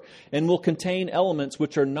impure and will contain elements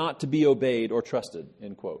which are not to be obeyed or trusted,"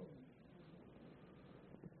 end quote.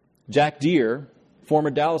 Jack Deere, former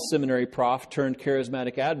Dallas Seminary prof turned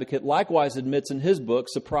charismatic advocate, likewise admits in his book,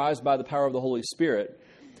 Surprised by the Power of the Holy Spirit,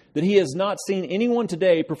 that he has not seen anyone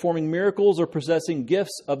today performing miracles or possessing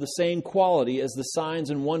gifts of the same quality as the signs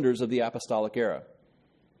and wonders of the apostolic era.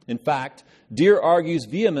 In fact, Deere argues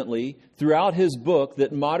vehemently throughout his book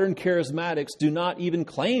that modern charismatics do not even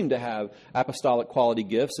claim to have apostolic quality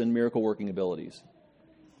gifts and miracle-working abilities.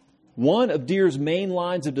 One of Deere's main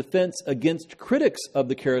lines of defense against critics of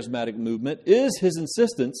the charismatic movement is his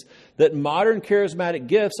insistence that modern charismatic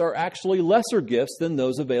gifts are actually lesser gifts than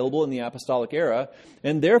those available in the apostolic era,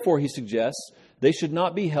 and therefore, he suggests, they should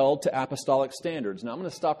not be held to apostolic standards. Now, I'm going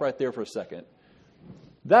to stop right there for a second.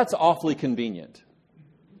 That's awfully convenient,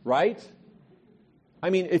 right? I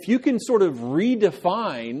mean, if you can sort of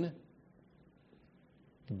redefine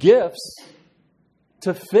gifts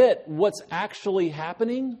to fit what's actually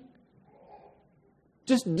happening,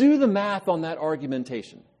 just do the math on that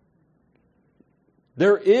argumentation.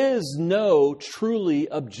 There is no truly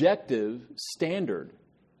objective standard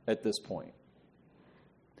at this point.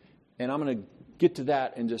 And I'm going to get to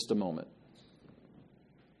that in just a moment.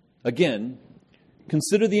 Again,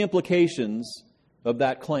 consider the implications of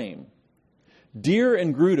that claim. Deere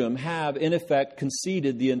and Grudem have, in effect,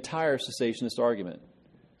 conceded the entire cessationist argument.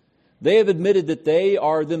 They have admitted that they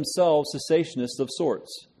are themselves cessationists of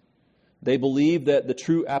sorts. They believe that the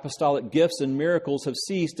true apostolic gifts and miracles have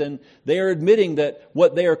ceased, and they are admitting that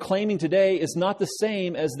what they are claiming today is not the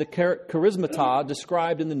same as the charismata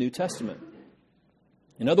described in the New Testament.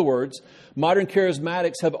 In other words, modern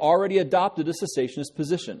charismatics have already adopted a cessationist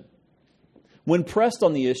position. When pressed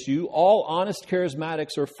on the issue, all honest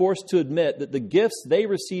charismatics are forced to admit that the gifts they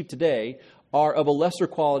receive today are of a lesser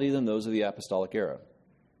quality than those of the apostolic era.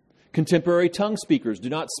 Contemporary tongue speakers do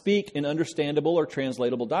not speak in understandable or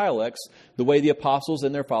translatable dialects the way the apostles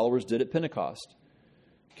and their followers did at Pentecost.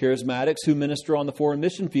 Charismatics who minister on the foreign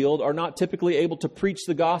mission field are not typically able to preach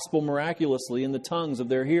the gospel miraculously in the tongues of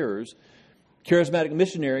their hearers. Charismatic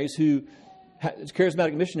missionaries,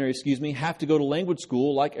 have to go to language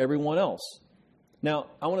school like everyone else. Now,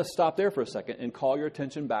 I want to stop there for a second and call your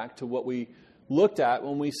attention back to what we looked at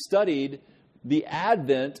when we studied the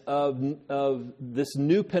advent of this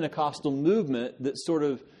new Pentecostal movement that sort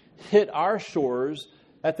of hit our shores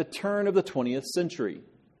at the turn of the 20th century.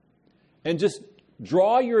 And just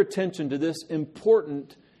draw your attention to this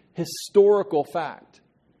important historical fact.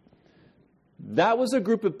 That was a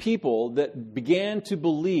group of people that began to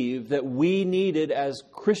believe that we needed as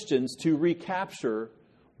Christians to recapture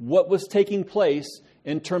what was taking place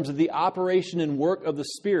in terms of the operation and work of the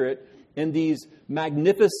Spirit in these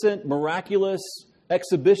magnificent, miraculous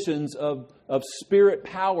exhibitions of Spirit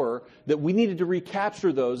power, that we needed to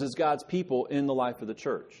recapture those as God's people in the life of the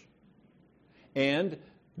church. And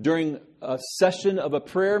during a session of a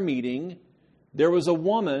prayer meeting, there was a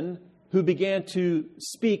woman who began to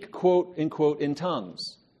speak, quote, unquote, in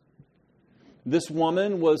tongues. This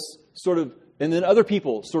woman was and then other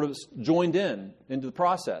people sort of joined into the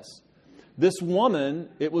process. This woman,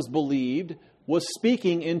 it was believed, was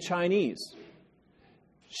speaking in Chinese.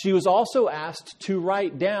 She was also asked to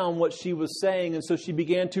write down what she was saying, and so she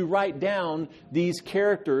began to write down these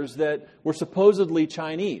characters that were supposedly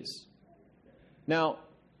Chinese. Now,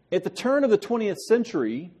 at the turn of the 20th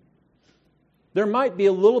century, there might be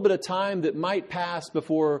a little bit of time that might pass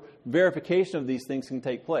before verification of these things can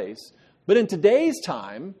take place. But in today's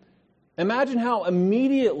time, imagine how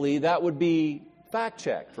immediately that would be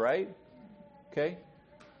fact-checked, right? Okay?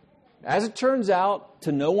 As it turns out,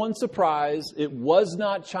 to no one's surprise, it was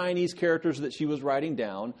not Chinese characters that she was writing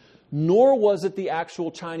down, nor was it the actual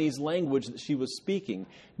Chinese language that she was speaking.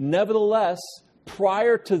 Nevertheless,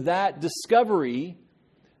 prior to that discovery,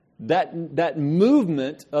 that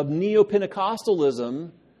movement of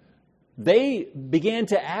Neo-Pentecostalism, they began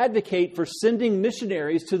to advocate for sending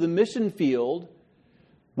missionaries to the mission field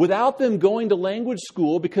without them going to language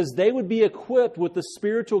school because they would be equipped with the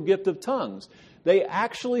spiritual gift of tongues. They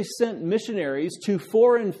actually sent missionaries to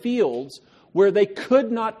foreign fields where they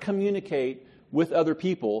could not communicate with other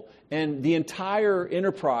people, and the entire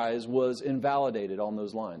enterprise was invalidated on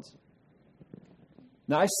those lines.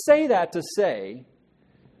 Now, I say that to say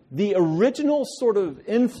the original sort of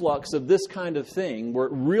influx of this kind of thing, where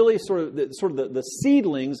it really the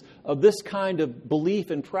seedlings of this kind of belief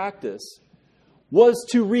and practice, was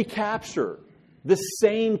to recapture the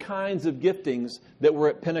same kinds of giftings that were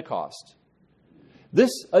at Pentecost.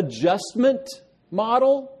 This adjustment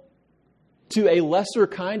model to a lesser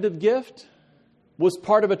kind of gift was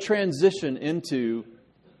part of a transition into,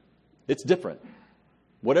 it's different.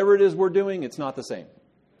 Whatever it is we're doing, it's not the same.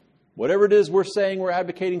 Whatever it is we're saying we're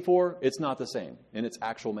advocating for, it's not the same in its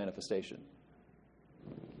actual manifestation.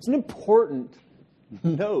 It's an important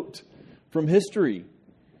note from history.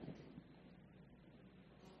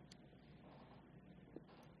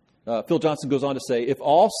 Phil Johnson goes on to say, if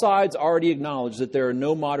all sides already acknowledge that there are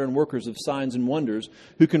no modern workers of signs and wonders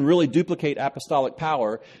who can really duplicate apostolic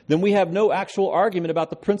power, then we have no actual argument about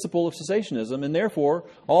the principle of cessationism, and therefore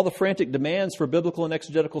all the frantic demands for biblical and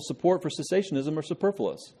exegetical support for cessationism are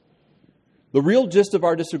superfluous. The real gist of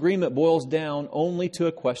our disagreement boils down only to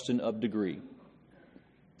a question of degree.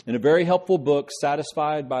 In a very helpful book,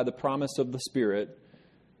 Satisfied by the Promise of the Spirit,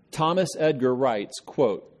 Thomas Edgar writes,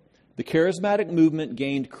 quote, the charismatic movement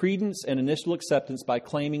gained credence and initial acceptance by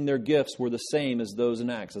claiming their gifts were the same as those in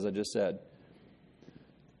Acts, as I just said.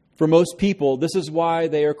 For most people, this is why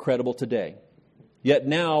they are credible today. Yet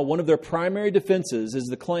now, one of their primary defenses is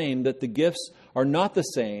the claim that the gifts are not the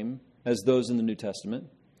same as those in the New Testament.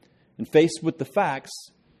 And faced with the facts,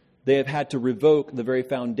 they have had to revoke the very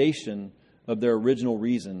foundation of their original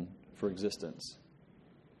reason for existence.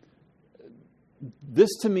 This,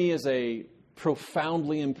 to me, is a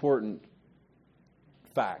profoundly important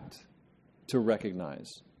fact to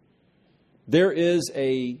recognize. There is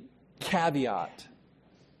a caveat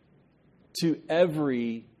to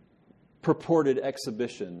every purported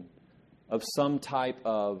exhibition of some type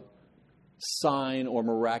of sign or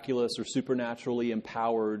miraculous or supernaturally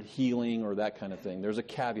empowered healing or that kind of thing. There's a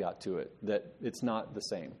caveat to it that it's not the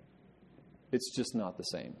same. It's just not the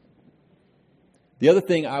same. The other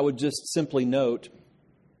thing I would just simply note,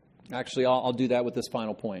 actually I'll do that with this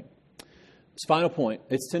final point. This final point,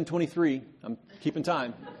 it's 10:23. I'm keeping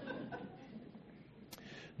time.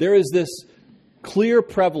 There is this clear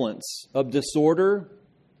prevalence of disorder,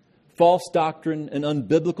 false doctrine, and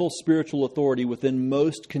unbiblical spiritual authority within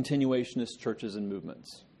most continuationist churches and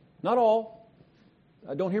movements. Not all.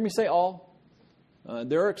 Don't hear me say all.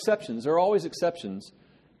 There are exceptions. There are always exceptions.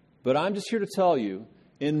 But I'm just here to tell you,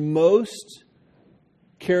 in most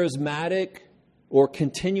charismatic or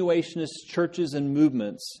continuationist churches and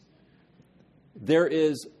movements, there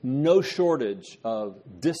is no shortage of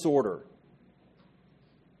disorder.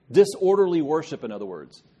 Disorderly worship, in other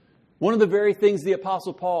words. One of the very things the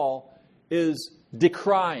Apostle Paul is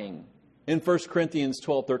decrying in 1 Corinthians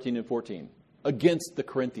 12, 13, and 14 against the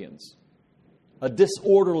Corinthians. A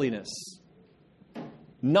disorderliness.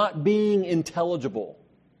 Not being intelligible.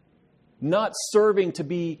 Not serving to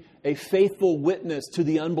be a faithful witness to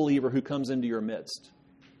the unbeliever who comes into your midst.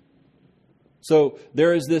 So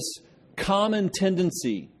there is this common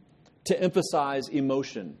tendency to emphasize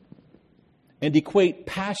emotion and equate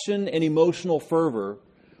passion and emotional fervor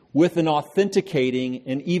with an authenticating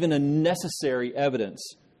and even a necessary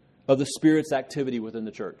evidence of the Spirit's activity within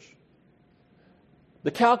the church.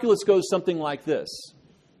 The calculus goes something like this.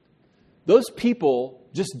 Those people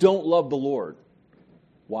just don't love the Lord.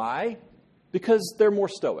 Why? Because they're more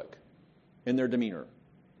stoic in their demeanor.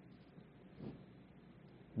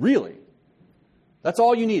 Really? That's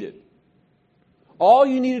all you needed. All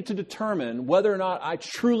you needed to determine whether or not I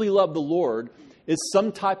truly love the Lord is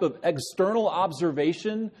some type of external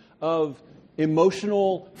observation of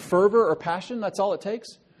emotional fervor or passion. That's all it takes.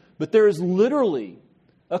 But there is literally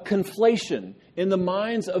a conflation in the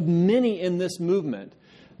minds of many in this movement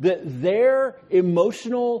that their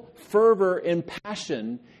emotional fervor and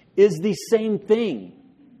passion is the same thing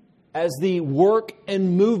as the work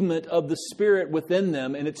and movement of the Spirit within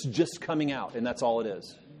them, and it's just coming out, and that's all it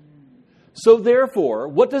is. So therefore,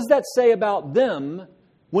 what does that say about them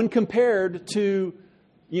when compared to,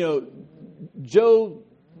 Joe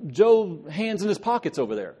hands in his pockets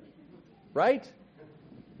over there, right?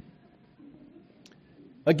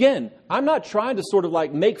 Again, I'm not trying to sort of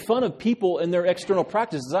like make fun of people and their external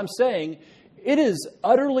practices. I'm saying it is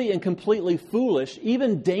utterly and completely foolish,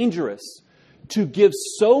 even dangerous, to give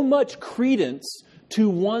so much credence to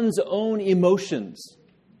one's own emotions.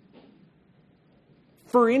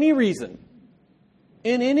 For any reason,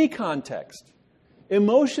 in any context,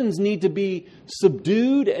 emotions need to be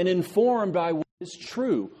subdued and informed by what is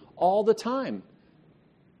true all the time.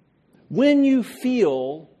 When you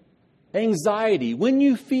feel anxiety, when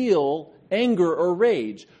you feel anger or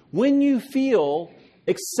rage, when you feel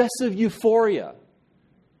excessive euphoria,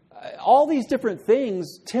 all these different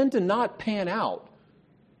things tend to not pan out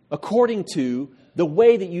according to the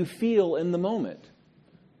way that you feel in the moment.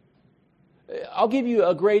 I'll give you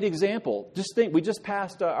a great example. Just think, we just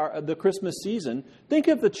passed the Christmas season. Think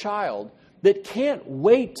of the child that can't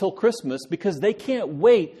wait till Christmas because they can't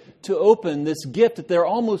wait to open this gift that they're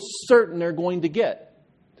almost certain they're going to get.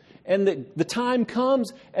 And the time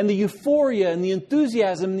comes, and the euphoria and the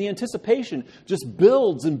enthusiasm and the anticipation just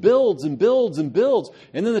builds and builds and builds and builds.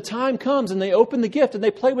 And then the time comes, and they open the gift, and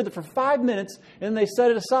they play with it for 5 minutes, and then they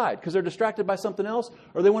set it aside because they're distracted by something else,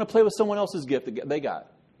 or they want to play with someone else's gift that they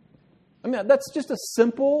got. I mean, that's just a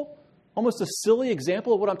simple, almost a silly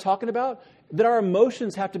example of what I'm talking about, that our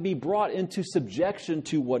emotions have to be brought into subjection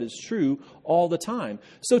to what is true all the time.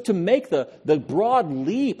 So to make the broad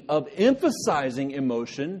leap of emphasizing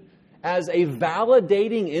emotion as a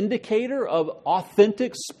validating indicator of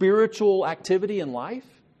authentic spiritual activity in life,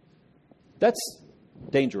 that's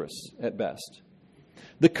dangerous at best.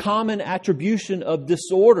 The common attribution of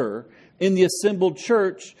disorder in the assembled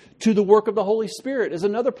church to the work of the Holy Spirit is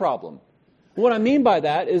another problem. What I mean by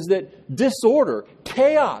that is that disorder,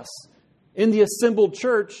 chaos in the assembled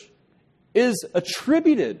church is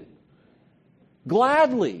attributed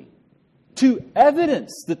gladly to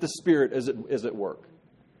evidence that the Spirit is at work.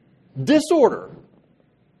 Disorder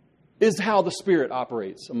is how the Spirit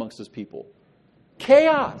operates amongst His people.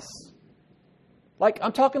 Chaos.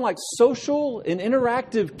 I'm talking like social and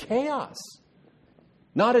interactive chaos.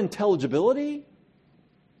 Not intelligibility.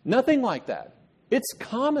 Nothing like that. It's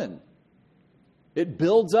common. It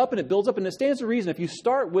builds up and it builds up. And it stands to reason if you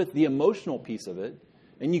start with the emotional piece of it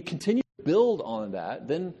and you continue to build on that,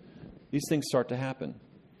 then these things start to happen.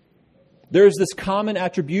 There's this common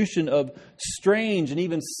attribution of strange and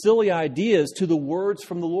even silly ideas to the words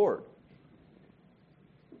from the Lord.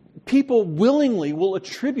 People willingly will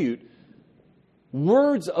attribute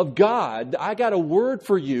words of God. I got a word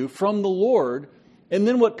for you from the Lord. And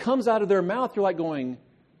then what comes out of their mouth, you're like going,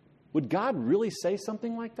 would God really say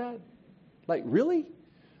something like that? Like, really?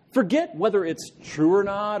 Forget whether it's true or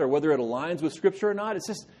not, or whether it aligns with Scripture or not. It's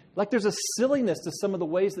just like there's a silliness to some of the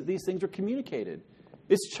ways that these things are communicated.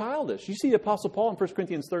 It's childish. You see the Apostle Paul in 1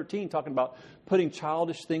 Corinthians 13 talking about putting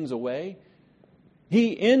childish things away.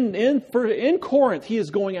 In Corinth, he is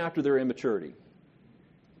going after their immaturity.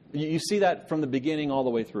 You see that from the beginning all the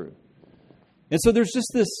way through. And so there's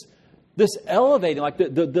just this elevating, like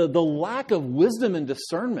the lack of wisdom and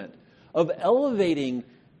discernment of elevating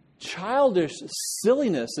childish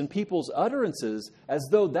silliness in people's utterances as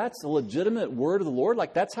though that's a legitimate word of the Lord.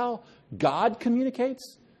 Like that's how God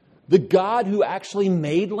communicates. The God who actually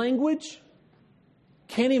made language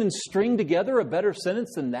can't even string together a better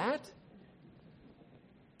sentence than that.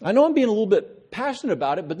 I know I'm being a little bit passionate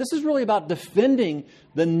about it, but this is really about defending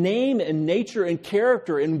the name and nature and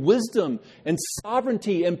character and wisdom and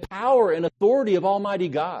sovereignty and power and authority of Almighty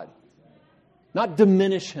God. Not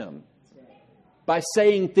diminish Him by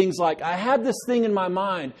saying things like, I have this thing in my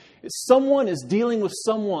mind. Someone is dealing with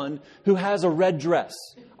someone who has a red dress.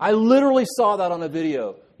 I literally saw that on a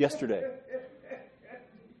video yesterday.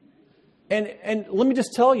 And let me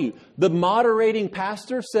just tell you, the moderating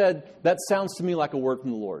pastor said, that sounds to me like a word from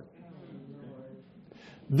the Lord.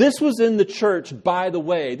 This was in the church, by the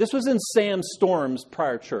way. This was in Sam Storm's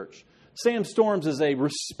prior church. Sam Storms is a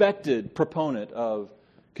respected proponent of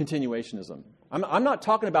continuationism. I'm not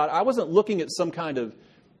talking about, I wasn't looking at some kind of,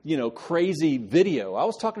 crazy video. I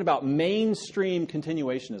was talking about mainstream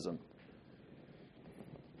continuationism.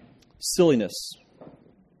 Silliness.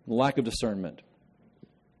 Lack of discernment.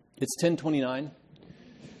 It's 10:29.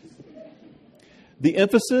 The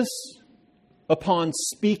emphasis upon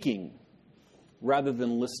speaking rather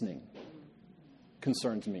than listening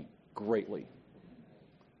concerns me greatly.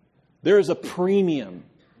 There is a premium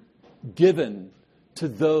given to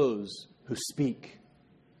those who speak.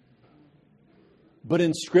 But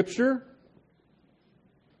in Scripture,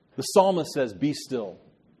 the psalmist says, be still.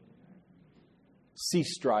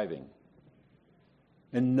 cease striving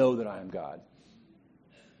and know that I am God.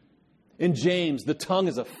 In James, the tongue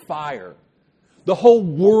is a fire. The whole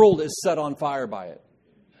world is set on fire by it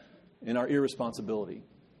in our irresponsibility.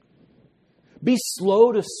 Be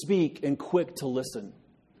slow to speak and quick to listen.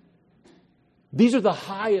 These are the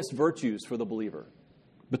highest virtues for the believer.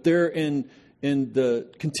 But they're in the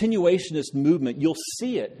continuationist movement, you'll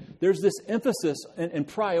see it. There's this emphasis and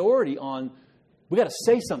priority on, we got to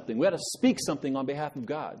say something. We got to speak something on behalf of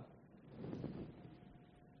God.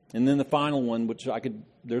 And then the final one, which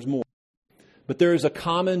there's more. But there is a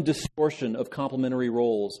common distortion of complementary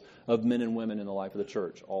roles of men and women in the life of the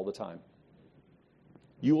church all the time.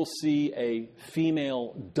 You will see a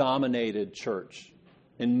female-dominated church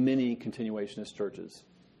in many continuationist churches.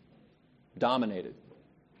 Dominated.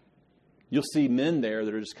 You'll see men there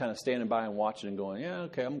that are just kind of standing by and watching and going, yeah,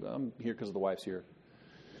 okay, I'm here because the wife's here.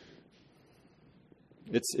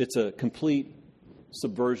 It's a complete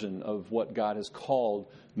subversion of what God has called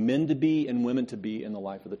men to be and women to be in the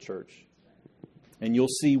life of the church. And you'll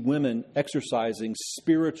see women exercising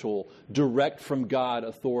spiritual, direct from God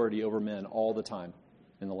authority over men all the time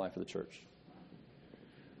in the life of the church.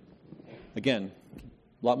 Again,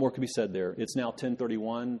 a lot more could be said there. It's now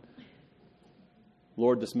 10:31.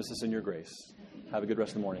 Lord, dismiss us in your grace. Have a good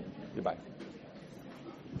rest of the morning. Goodbye.